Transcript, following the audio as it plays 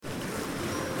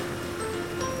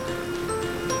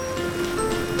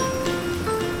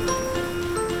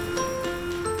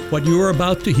What you are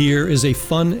about to hear is a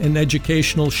fun and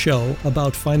educational show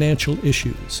about financial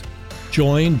issues.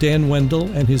 Join Dan Wendell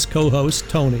and his co-host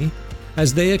Tony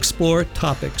as they explore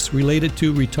topics related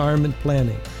to retirement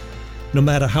planning. No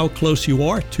matter how close you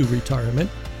are to retirement,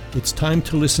 it's time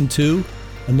to listen to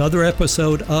another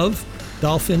episode of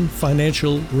Dolphin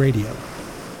Financial Radio.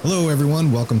 Hello,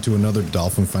 everyone. Welcome to another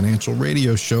Dolphin Financial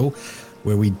Radio show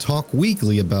where we talk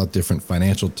weekly about different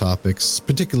financial topics,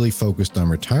 particularly focused on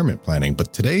retirement planning.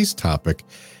 But today's topic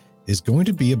is going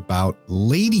to be about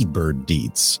ladybird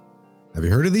deeds. Have you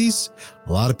heard of these?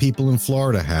 A lot of people in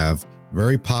Florida have.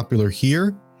 Very popular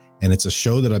here, and it's a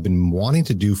show that I've been wanting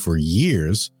to do for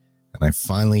years, and I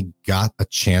finally got a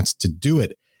chance to do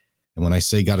it. And when I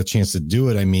say got a chance to do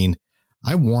it, I mean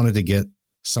I wanted to get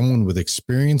someone with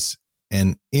experience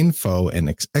and info and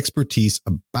expertise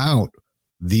about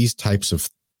these types of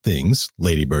things,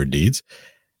 ladybird deeds,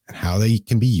 and how they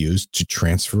can be used to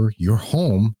transfer your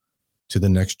home to the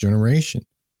next generation.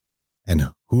 And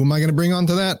who am I going to bring on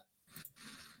to that?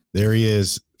 There he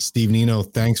is, Steve Nino.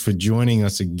 Thanks for joining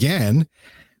us again.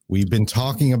 We've been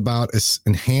talking about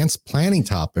enhanced planning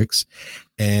topics,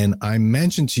 and I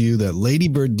mentioned to you that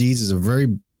ladybird deeds is a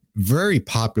very, very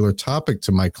popular topic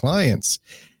to my clients.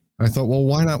 I thought, well,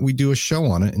 why not we do a show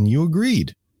on it? And you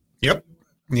agreed. Yep.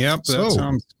 That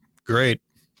sounds great.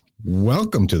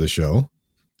 Welcome to the show.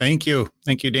 Thank you.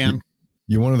 Thank you, Dan.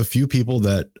 You're one of the few people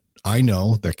that I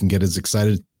know that can get as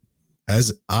excited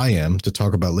as I am to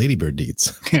talk about ladybird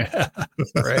deeds.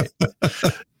 Right.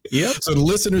 Yep. So the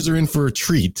listeners are in for a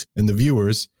treat, and the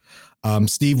viewers.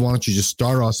 Steve, why don't you just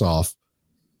start us off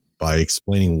by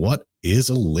explaining what is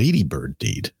a ladybird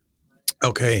deed?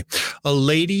 Okay. A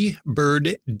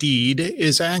ladybird deed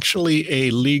is actually a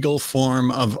legal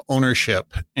form of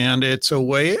ownership, and it's a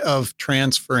way of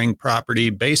transferring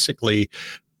property basically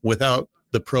without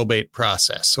the probate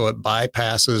process. So it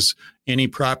bypasses any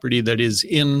property that is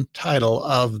in title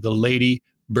of the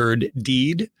ladybird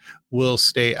deed, will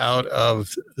stay out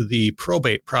of the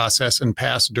probate process and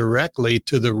pass directly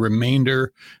to the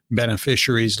remainder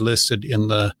beneficiaries listed in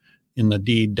the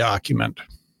deed document.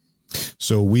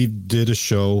 So we've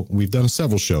done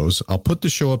several shows. I'll put the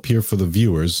show up here for the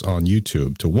viewers on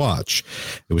YouTube to watch.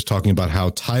 It was talking about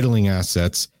how titling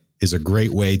assets is a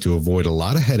great way to avoid a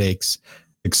lot of headaches,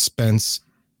 expense,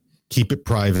 keep it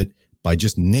private by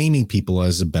just naming people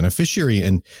as a beneficiary.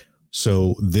 And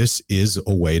so this is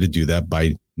a way to do that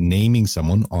by naming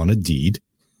someone on a deed.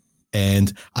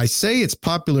 And I say it's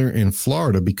popular in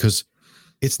Florida because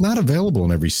it's not available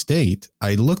in every state.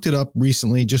 I looked it up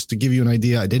recently just to give you an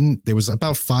idea. There was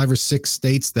about 5 or 6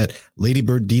 states that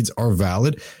ladybird deeds are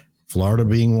valid. Florida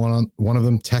being one of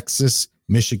them, Texas,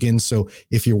 Michigan. So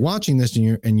if you're watching this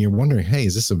and you're wondering, hey,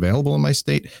 is this available in my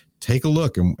state? Take a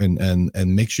look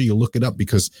and make sure you look it up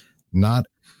because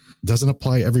doesn't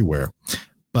apply everywhere.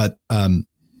 But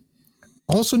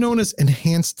also known as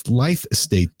enhanced life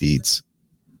estate deeds.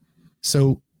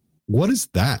 So what is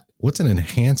that? What's an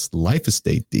enhanced life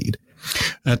estate deed?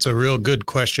 That's a real good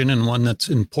question and one that's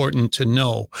important to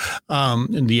know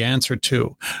the answer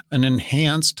to. An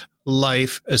enhanced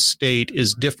life estate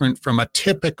is different from a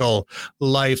typical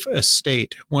life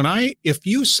estate. If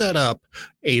you set up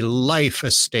a life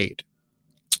estate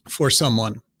for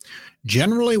someone,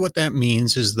 generally what that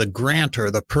means is the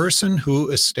grantor, the person who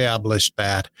established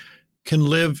that, can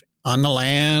live on the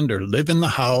land or live in the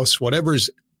house,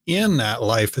 whatever's in that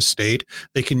life estate.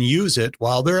 They can use it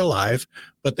while they're alive,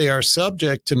 but they are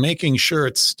subject to making sure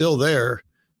it's still there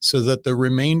so that the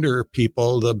remainder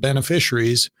people, the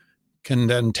beneficiaries, can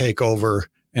then take over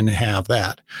and have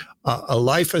that. A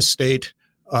life estate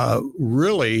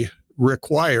really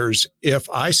requires, if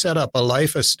I set up a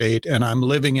life estate and I'm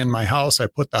living in my house, I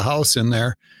put the house in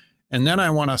there, and then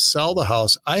I want to sell the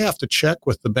house, I have to check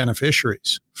with the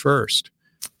beneficiaries first.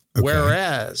 Okay.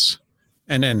 Whereas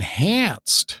an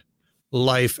enhanced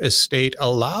life estate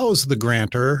allows the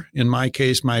grantor, in my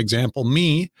case, my example,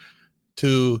 me,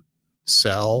 to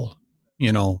sell,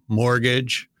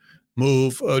 mortgage,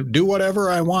 move, do whatever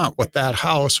I want with that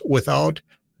house without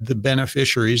the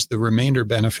beneficiaries, the remainder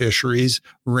beneficiaries,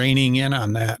 reining in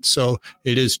on that. So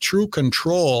it is true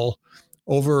control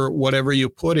over whatever you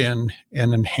put in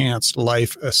an enhanced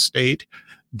life estate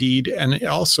deed. And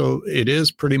also it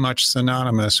is pretty much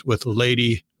synonymous with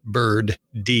ladybird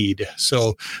deed.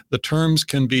 So the terms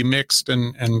can be mixed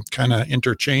and kind of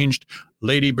interchanged.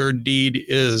 Ladybird deed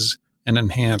is an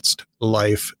enhanced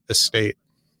life estate.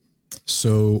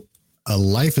 So a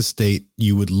life estate,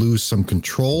 you would lose some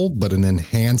control, but an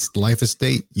enhanced life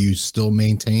estate, you still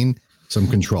maintain some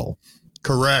control.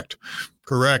 Correct.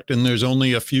 And there's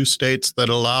only a few states that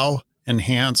allow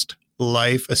enhanced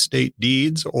life estate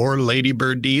deeds or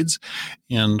ladybird deeds,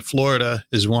 and Florida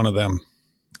is one of them.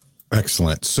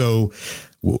 Excellent. So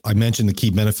I mentioned the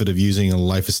key benefit of using a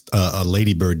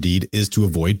ladybird deed is to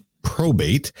avoid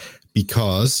probate,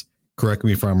 because, correct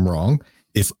me if I'm wrong,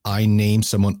 if I name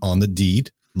someone on the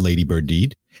deed, ladybird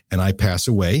deed, and I pass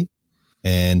away,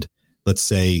 and let's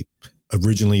say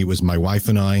originally it was my wife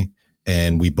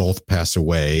and we both pass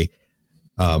away,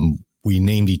 we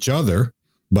named each other,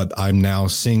 but I'm now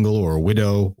single or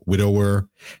widower,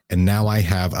 and now I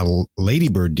have a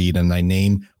ladybird deed and I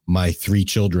name my 3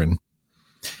 children.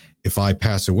 If I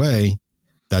pass away,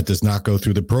 that does not go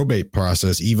through the probate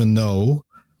process, even though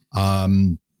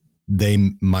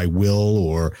my will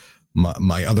or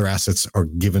my other assets are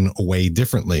given away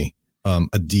differently.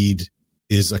 A deed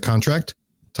is a contract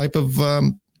type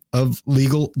of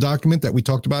legal document that we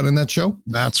talked about in that show.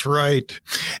 That's right.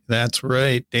 That's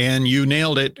right. Dan, you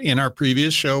nailed it. In our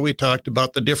previous show, we talked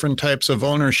about the different types of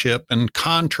ownership, and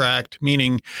contract,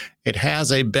 meaning it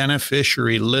has a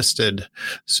beneficiary listed.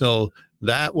 So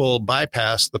that will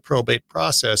bypass the probate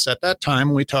process. At that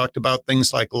time, we talked about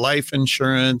things like life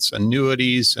insurance,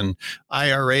 annuities, and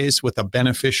IRAs with a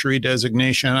beneficiary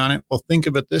designation on it. Well, think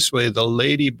of it this way. The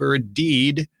ladybird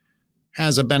deed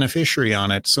has a beneficiary on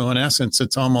it. So in essence,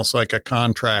 it's almost like a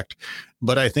contract.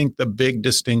 But I think the big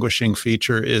distinguishing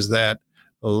feature is that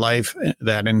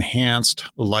enhanced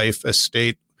life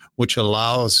estate, which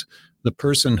allows the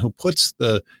person who puts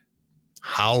the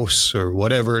house or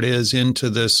whatever it is into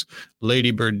this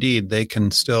ladybird deed, they can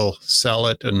still sell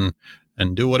it and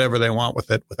do whatever they want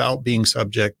with it without being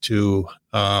subject to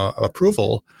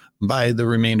approval by the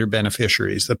remainder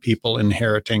beneficiaries, the people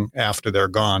inheriting after they're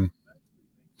gone.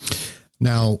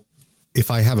 Now,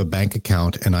 if I have a bank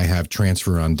account and I have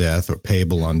transfer on death or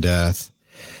payable on death,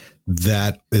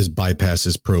 that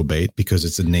bypasses probate because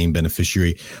it's a named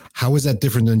beneficiary. How is that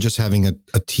different than just having a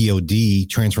TOD,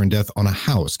 transfer on death, on a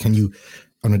house? Can you,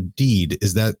 on a deed,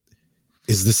 is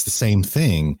this the same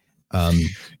thing?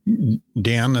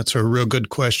 Dan, that's a real good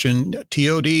question.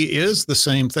 TOD is the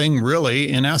same thing, really,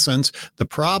 in essence. The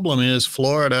problem is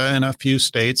Florida and a few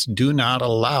states do not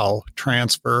allow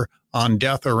transfer on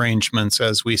death arrangements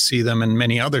as we see them in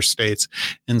many other states.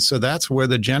 And so that's where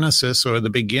the genesis or the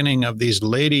beginning of these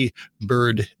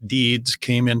ladybird deeds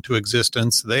came into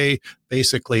existence. They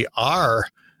basically are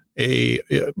a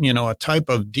type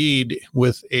of deed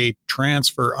with a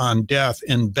transfer on death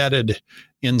embedded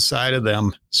inside of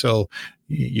them. So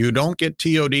you don't get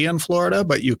TOD in Florida,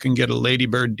 but you can get a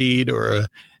ladybird deed or an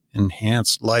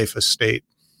enhanced life estate.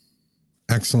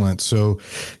 Excellent. So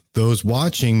those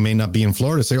watching may not be in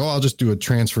Florida, say, I'll just do a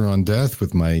transfer on death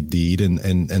with my deed and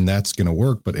that's going to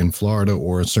work. But in Florida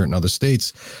or certain other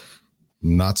states,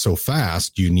 not so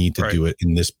fast. You need to do it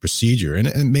in this procedure, and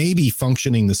it may be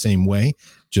functioning the same way,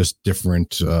 just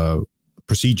different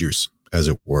procedures, as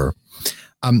it were.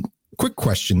 Quick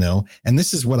question, though, and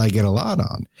this is what I get a lot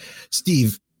on.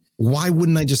 Steve, why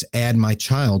wouldn't I just add my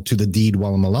child to the deed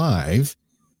while I'm alive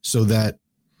so that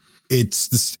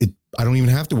I don't even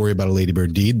have to worry about a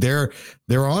ladybird deed. They're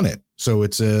on it. So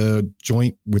it's a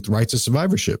joint with rights of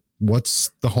survivorship.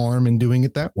 What's the harm in doing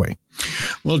it that way?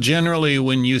 Well, generally,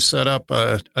 when you set up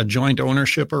a joint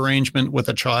ownership arrangement with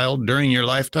a child during your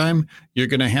lifetime, you're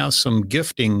going to have some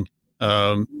gifting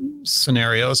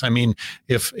scenarios. I mean,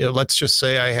 if let's just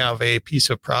say I have a piece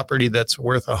of property that's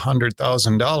worth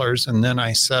 $100,000, and then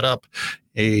I set up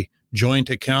a joint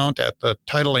account at the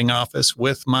titling office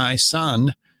with my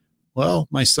son. Well,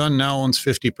 my son now owns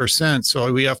 50%,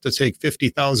 so we have to take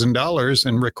 $50,000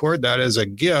 and record that as a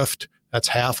gift. That's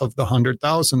half of the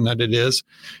 $100,000 that it is.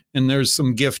 And there's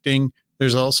some gifting.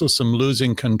 There's also some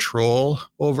losing control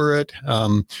over it.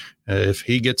 If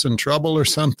he gets in trouble or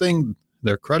something,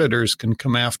 their creditors can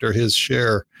come after his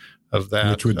share of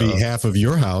that. Which would be half of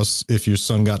your house if your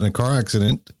son got in a car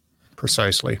accident.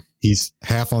 Precisely. He's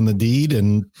half on the deed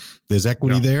and there's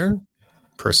equity there?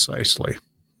 Precisely.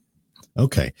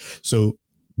 Okay. So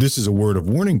this is a word of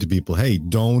warning to people. Hey,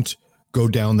 don't go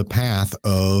down the path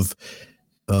of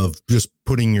just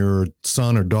putting your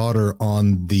son or daughter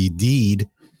on the deed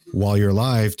while you're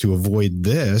alive to avoid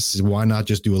this. Why not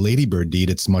just do a ladybird deed?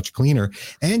 It's much cleaner.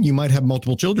 And you might have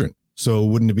multiple children. So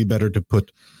wouldn't it be better to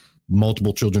put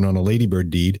multiple children on a ladybird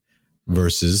deed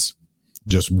versus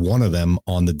just one of them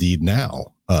on the deed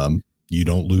now? You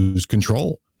don't lose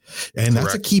control. And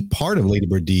that's a key part of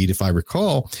ladybird deed, if I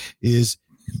recall, is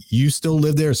you still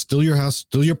live there, still your house,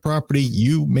 still your property.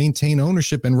 You maintain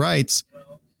ownership and rights.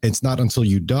 It's not until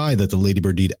you die that the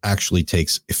ladybird deed actually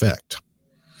takes effect.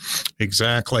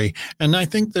 Exactly. And I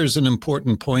think there's an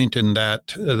important point in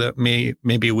that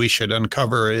maybe we should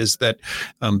uncover is that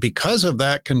because of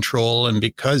that control and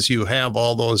because you have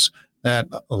all that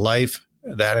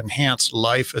enhanced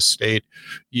life estate,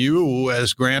 you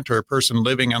as grantor, a person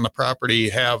living on the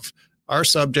property, are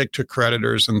subject to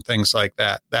creditors and things like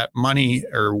that. That money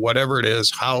or whatever it is,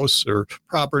 house or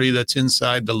property that's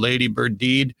inside the Ladybird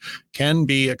deed can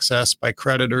be accessed by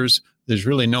creditors. There's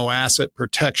really no asset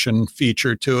protection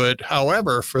feature to it.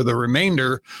 However, for the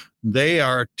remainder, they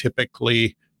are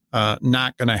typically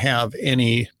not going to have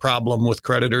any problem with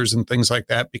creditors and things like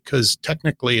that because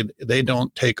technically they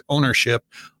don't take ownership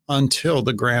until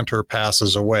the grantor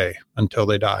passes away, until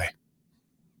they die.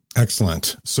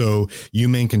 Excellent. So you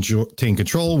maintain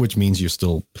control, which means you're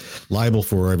still liable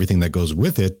for everything that goes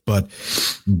with it. But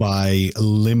by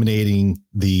eliminating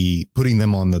putting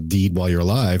them on the deed while you're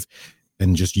alive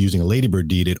and just using a Ladybird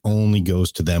deed, it only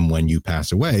goes to them when you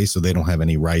pass away. So they don't have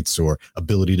any rights or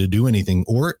ability to do anything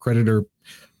or creditor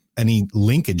any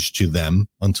linkage to them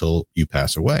until you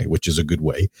pass away, which is a good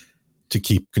way to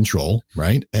keep control,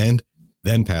 right? And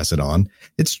then pass it on.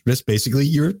 It's just basically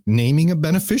you're naming a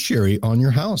beneficiary on your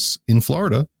house in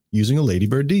Florida using a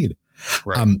Ladybird deed.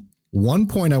 Right. One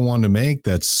point I want to make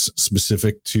that's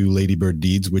specific to Ladybird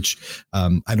deeds, which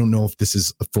I don't know if this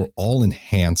is for all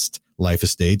enhanced life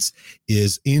estates,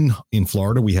 is in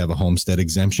Florida, we have a homestead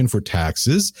exemption for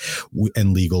taxes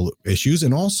and legal issues.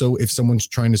 And also if someone's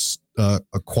trying to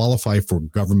qualify for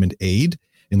government aid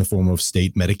in the form of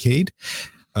state Medicaid,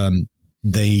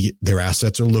 their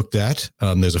assets are looked at.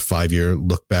 There's a 5-year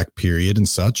look back period and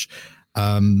such.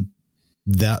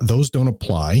 That those don't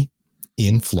apply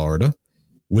in Florida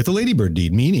with a Ladybird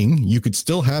deed, meaning you could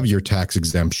still have your tax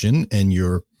exemption and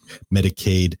your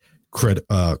Medicaid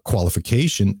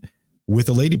qualification with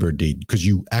a Ladybird deed because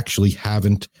you actually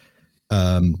haven't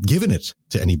given it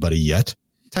to anybody yet,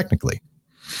 technically.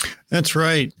 That's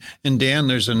right. And Dan,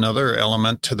 there's another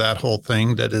element to that whole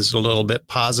thing that is a little bit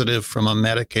positive from a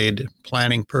Medicaid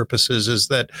planning purposes is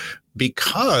that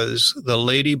because the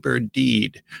Ladybird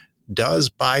deed does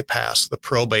bypass the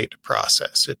probate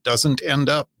process, it doesn't end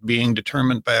up being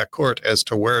determined by a court as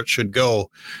to where it should go.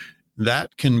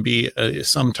 That can be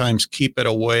sometimes keep it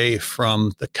away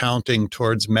from the counting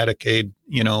towards Medicaid,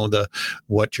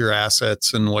 what your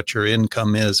assets and what your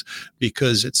income is,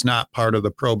 because it's not part of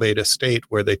the probate estate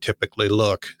where they typically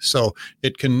look. So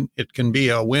it can be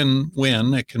a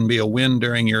win-win. It can be a win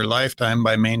during your lifetime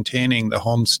by maintaining the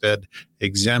homestead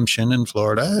exemption in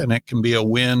Florida, and it can be a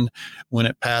win when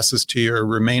it passes to your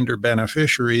remainder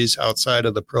beneficiaries outside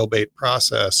of the probate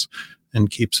process and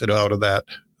keeps it out of that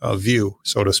view,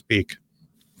 so to speak.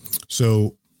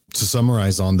 So to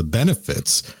summarize on the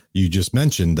benefits, you just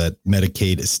mentioned that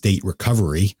Medicaid estate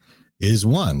recovery is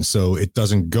one. So it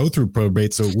doesn't go through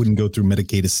probate. So it wouldn't go through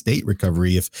Medicaid estate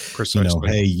recovery if, Precisely.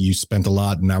 Hey, you spent a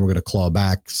lot and now we're going to claw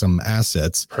back some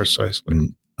assets. Precisely.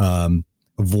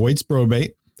 Avoids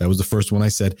probate. That was the first one I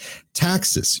said.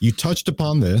 Taxes. You touched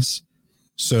upon this.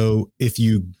 So if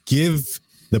you give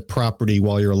the property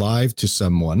while you're alive to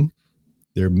someone,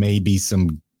 there may be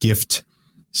some gift,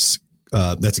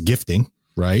 that's gifting,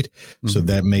 right? Mm-hmm. So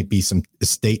that may be some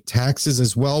estate taxes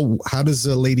as well. How does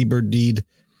a Ladybird deed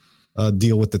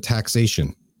deal with the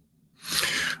taxation?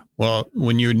 Well,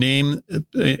 when you name,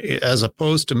 as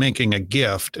opposed to making a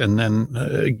gift, and then,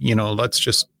 let's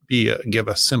just give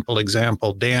a simple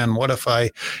example. Dan, what if I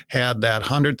had that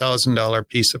 $100,000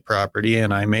 piece of property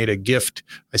and I made a gift?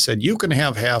 I said, you can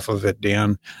have half of it,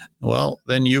 Dan. Well,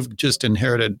 then you've just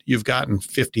you've gotten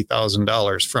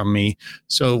 $50,000 from me.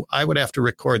 So I would have to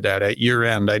record that at year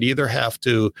end. I'd either have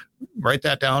to write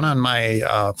that down on my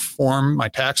my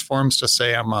tax forms to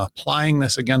say I'm applying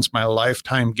this against my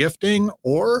lifetime gifting,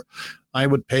 or I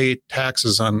would pay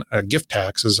taxes on gift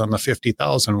taxes on the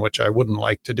 $50,000, which I wouldn't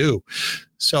like to do.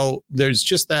 So there's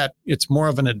just that. It's more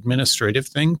of an administrative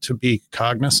thing to be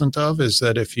cognizant of, is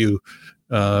that if you,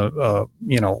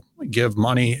 give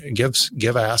money,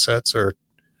 give assets or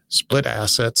split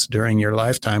assets during your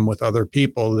lifetime with other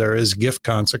people, there is gift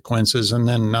consequences. And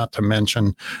then not to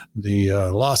mention the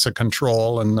loss of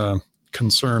control and the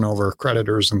concern over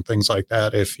creditors and things like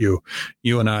that. If you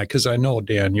and I, because I know,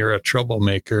 Dan, you're a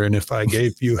troublemaker, and if I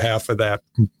gave you half of that,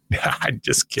 I'm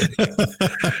just kidding.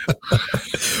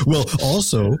 Well,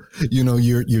 also,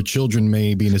 your children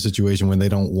may be in a situation when they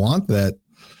don't want that,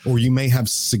 or you may have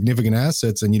significant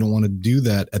assets and you don't want to do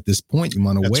that at this point. You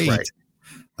want to wait. Right.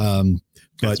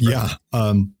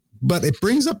 But it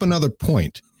brings up another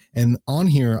point. And on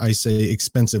here, I say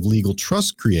expensive legal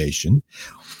trust creation.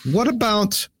 What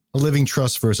about a living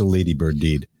trust versus a Ladybird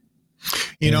deed?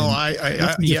 What's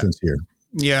the difference here?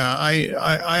 Yeah,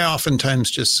 I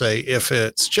oftentimes just say if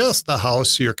it's just the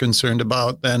house you're concerned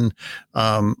about, then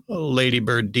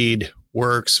Ladybird deed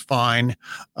works fine.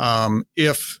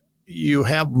 If you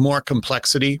have more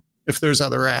complexity, if there's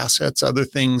other assets, other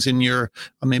things in your,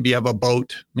 maybe you have a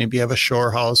boat, maybe you have a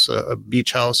shore house, a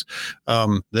beach house,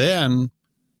 then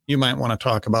you might want to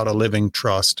talk about a living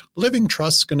trust. Living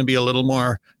trust is going to be a little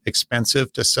more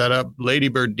expensive to set up.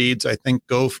 Ladybird deeds, I think,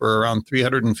 go for around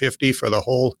 $350 for the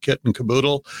whole kit and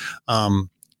caboodle,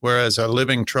 whereas a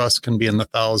living trust can be in the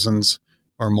thousands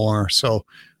or more. So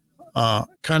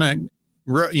kind of,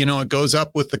 it goes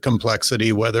up with the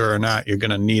complexity, whether or not you're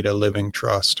going to need a living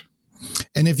trust.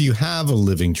 And if you have a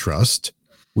living trust,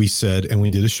 we said, and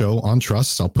we did a show on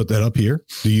trusts. I'll put that up here.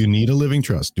 Do you need a living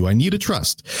trust? Do I need a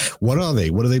trust? What are they?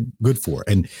 What are they good for?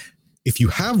 And if you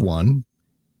have one,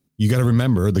 you got to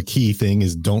remember the key thing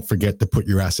is don't forget to put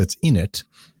your assets in it.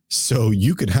 So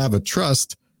you could have a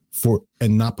trust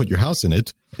and not put your house in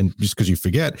it, and just because you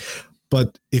forget.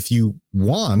 But if you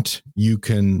want, you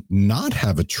can not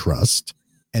have a trust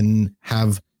and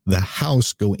have the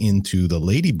house go into the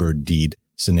Ladybird deed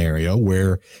scenario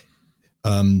where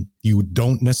you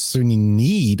don't necessarily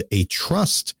need a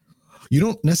trust. You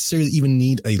don't necessarily even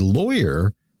need a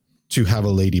lawyer to have a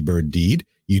Ladybird deed.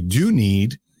 You do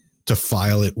need to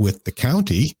file it with the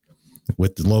county,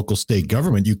 with the local state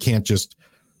government. You can't just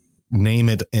name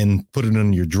it and put it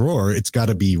in your drawer. It's got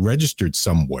to be registered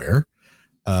somewhere.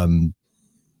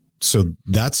 So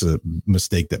that's a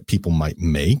mistake that people might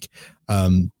make.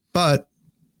 But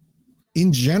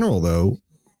in general, though,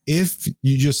 if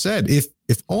you just said, if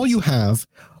all you have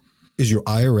is your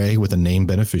IRA with a named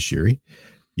beneficiary,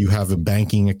 you have a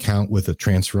banking account with a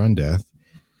transfer on death,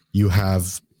 you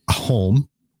have a home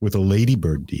with a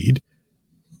Ladybird deed,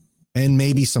 and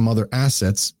maybe some other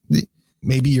assets,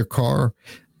 maybe your car,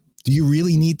 do you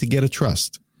really need to get a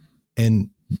trust? And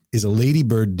is a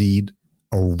Ladybird deed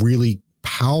a really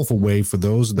powerful way for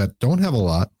those that don't have a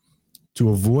lot to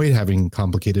avoid having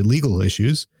complicated legal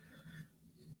issues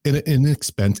in an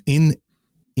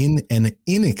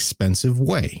inexpensive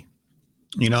way?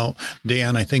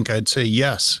 Dan, I think I'd say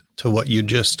yes to what you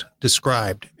just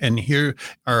described. And here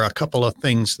are a couple of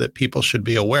things that people should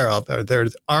be aware of. There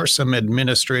are some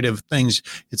administrative things.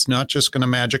 It's not just going to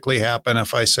magically happen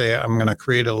if I say I'm going to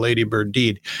create a Ladybird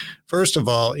deed. First of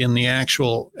all, in the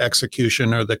actual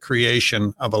execution or the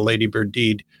creation of a Ladybird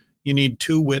deed, you need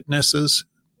 2 witnesses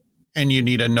and you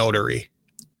need a notary.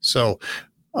 So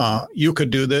you could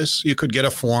do this. You could get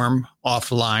a form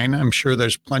offline. I'm sure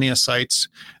there's plenty of sites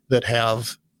that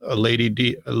have a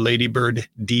Ladybird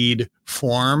deed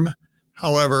form.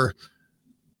 However,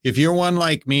 if you're one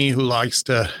like me who likes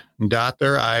to dot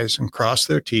their I's and cross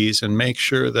their T's and make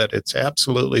sure that it's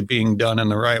absolutely being done in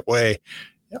the right way,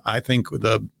 I think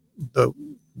the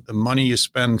money you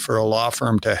spend for a law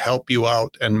firm to help you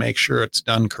out and make sure it's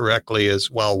done correctly is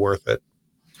well worth it.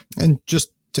 And just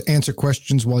to answer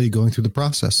questions while you're going through the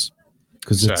process,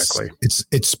 because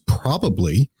it's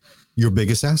probably your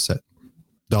biggest asset,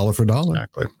 dollar for dollar.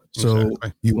 Exactly. So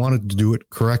you wanted to do it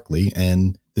correctly,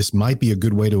 and this might be a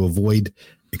good way to avoid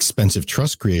expensive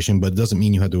trust creation, but it doesn't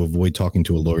mean you have to avoid talking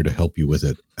to a lawyer to help you with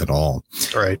it at all.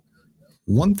 Right.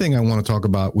 One thing I want to talk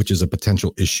about, which is a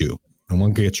potential issue, I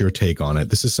want to get your take on it.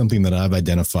 This is something that I've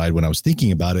identified when I was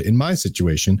thinking about it in my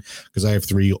situation, because I have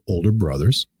 3 older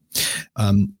brothers.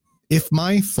 If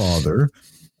my father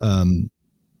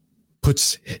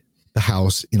puts the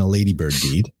house in a Ladybird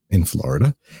deed in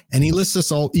Florida and he lists us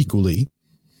all equally,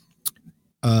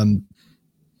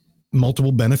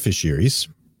 multiple beneficiaries,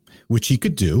 which he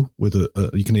could do with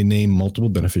you can name multiple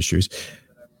beneficiaries.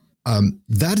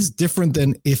 That is different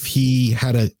than if he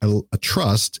had a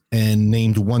trust and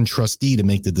named one trustee to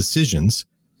make the decisions,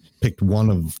 picked one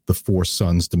of the 4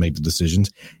 sons to make the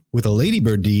decisions. With a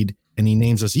Ladybird deed and he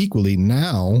names us equally,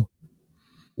 now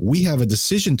we have a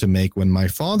decision to make when my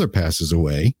father passes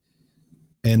away,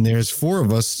 and there's 4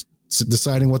 of us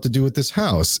deciding what to do with this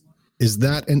house. Is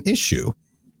that an issue?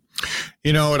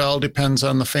 It all depends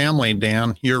on the family,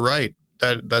 Dan. You're right.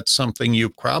 That's something you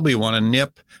probably want to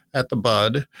nip at the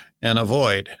bud and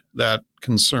avoid that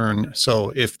concern.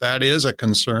 So if that is a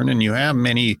concern and you have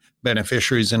many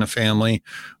beneficiaries in a family,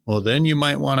 well, then you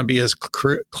might want to be as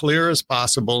clear as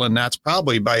possible. And that's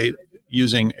probably by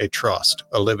using a trust,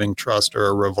 a living trust or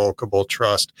a revocable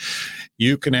trust.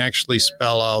 You can actually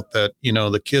spell out that,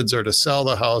 the kids are to sell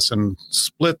the house and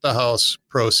split the house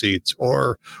proceeds,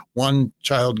 or one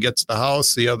child gets the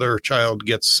house, the other child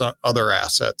gets other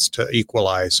assets to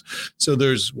equalize. So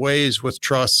there's ways with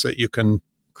trusts that you can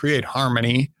create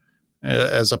harmony,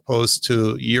 as opposed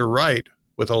to, you're right,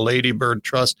 with a Ladybird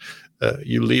trust,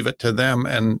 you leave it to them,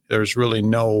 and there's really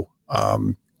no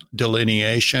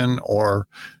delineation or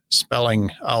spelling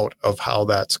out of how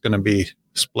that's going to be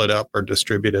split up or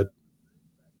distributed.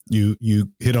 You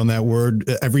hit on that word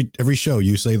every show.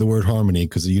 You say the word harmony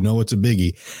because you know it's a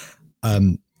biggie.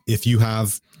 If you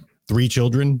have 3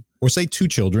 children, or say 2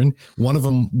 children, one of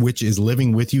them which is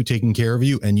living with you, taking care of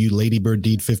you, and you ladybird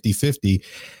deed 50-50,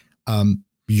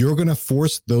 you're going to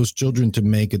force those children to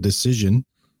make a decision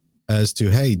as to,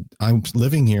 hey, I'm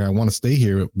living here, I want to stay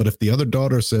here. But if the other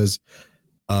daughter says,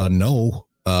 no,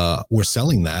 we're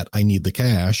selling that, I need the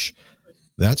cash,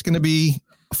 that's going to be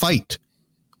a fight.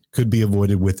 Could be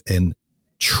avoided with a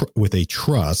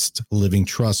trust. Living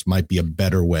trust might be a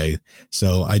better way.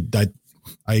 So I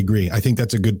agree. I think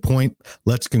that's a good point.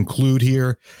 Let's conclude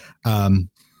here.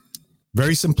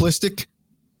 Very simplistic.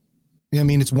 I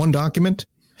mean, it's one document.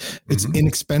 It's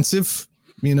inexpensive.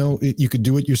 You know, you could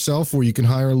do it yourself, or you can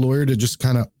hire a lawyer to just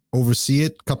kind of oversee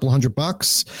it, a couple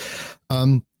 $100.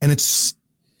 And it's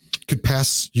could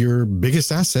pass your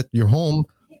biggest asset, your home,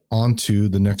 onto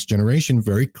the next generation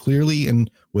very clearly and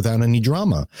without any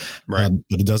drama. Right.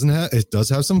 But it does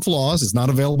have some flaws. It's not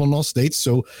available in all states.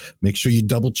 So make sure you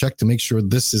double check to make sure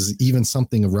this is even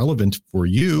something relevant for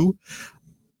you,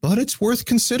 but it's worth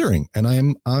considering.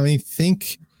 And I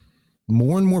think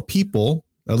more and more people,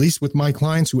 at least with my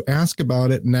clients who ask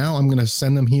about it now, I'm going to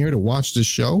send them here to watch this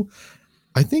show.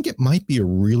 I think it might be a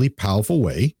really powerful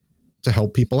way to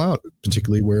help people out,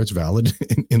 particularly where it's valid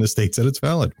in the states that it's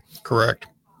valid. Correct.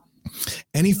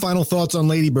 Any final thoughts on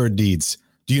ladybird deeds?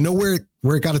 Do you know where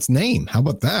it got its name? How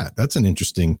about that? That's an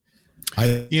interesting.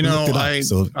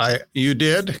 You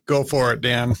did go for it,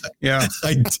 Dan. Yeah,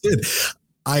 I did.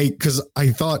 Because I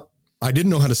thought I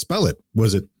didn't know how to spell it.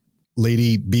 Was it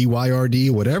Lady BYRD,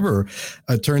 whatever?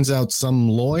 Turns out some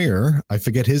lawyer, I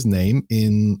forget his name,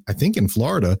 in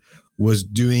Florida, was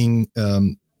doing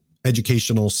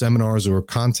educational seminars or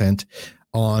content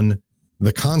on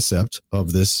the concept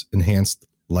of this enhanced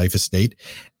life estate,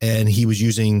 and he was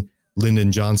using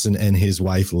Lyndon Johnson and his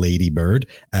wife Lady Bird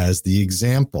as the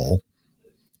example,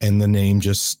 and the name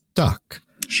just stuck.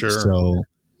 Sure. So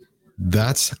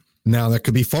that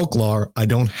could be folklore. I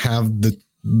don't have the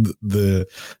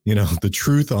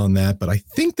truth on that, but I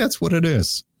think that's what it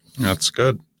is. That's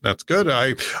good. That's good.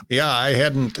 I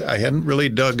hadn't really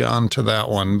dug onto that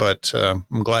one, but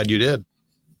I'm glad you did.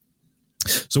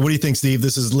 So what do you think, Steve?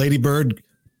 This is Lady Bird.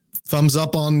 Thumbs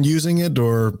up on using it,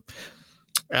 or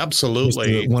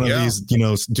absolutely one of these,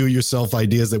 do-it-yourself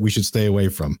ideas that we should stay away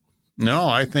from? No,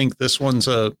 I think this one's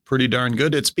pretty darn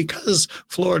good. It's because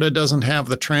Florida doesn't have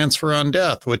the transfer on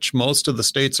death, which most of the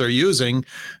states are using.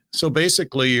 So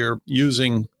basically, you're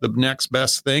using the next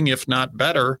best thing, if not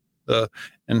better, the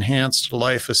enhanced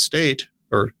life estate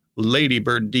or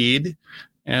ladybird deed.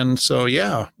 And so,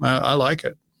 I like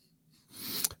it.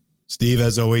 Steve,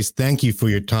 as always, thank you for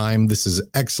your time. This is an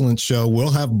excellent show. We'll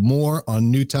have more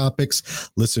on new topics.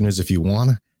 Listeners, if you want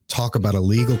to talk about a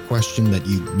legal question that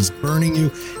is burning you,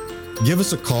 give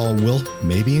us a call. We'll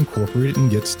maybe incorporate it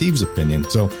and get Steve's opinion.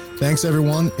 So thanks,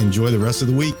 everyone. Enjoy the rest of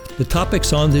the week. The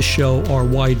topics on this show are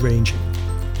wide-ranging,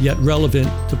 yet relevant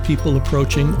to people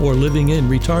approaching or living in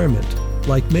retirement,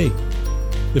 like me.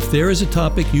 If there is a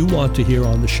topic you want to hear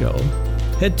on the show,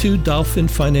 head to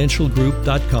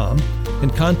dolphinfinancialgroup.com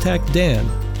and contact Dan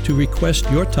to request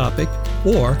your topic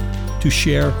or to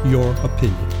share your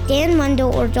opinion. Dan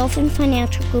Wendell or Dolphin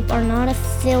Financial Group are not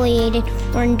affiliated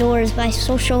or endorsed by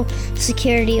Social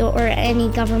Security or any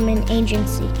government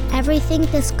agency. Everything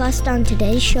discussed on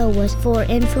today's show was for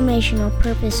informational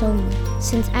purpose only.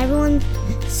 Since everyone's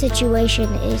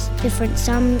situation is different,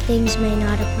 some things may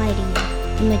not apply to you.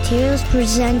 The materials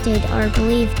presented are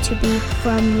believed to be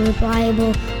from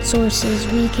reliable sources.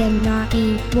 We cannot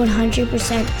be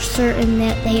 100% certain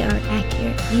that they are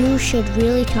accurate. You should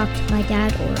really talk to my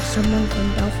dad or someone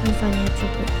from Dolphin Financial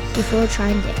Group before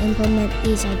trying to implement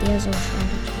these ideas or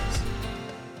strategies.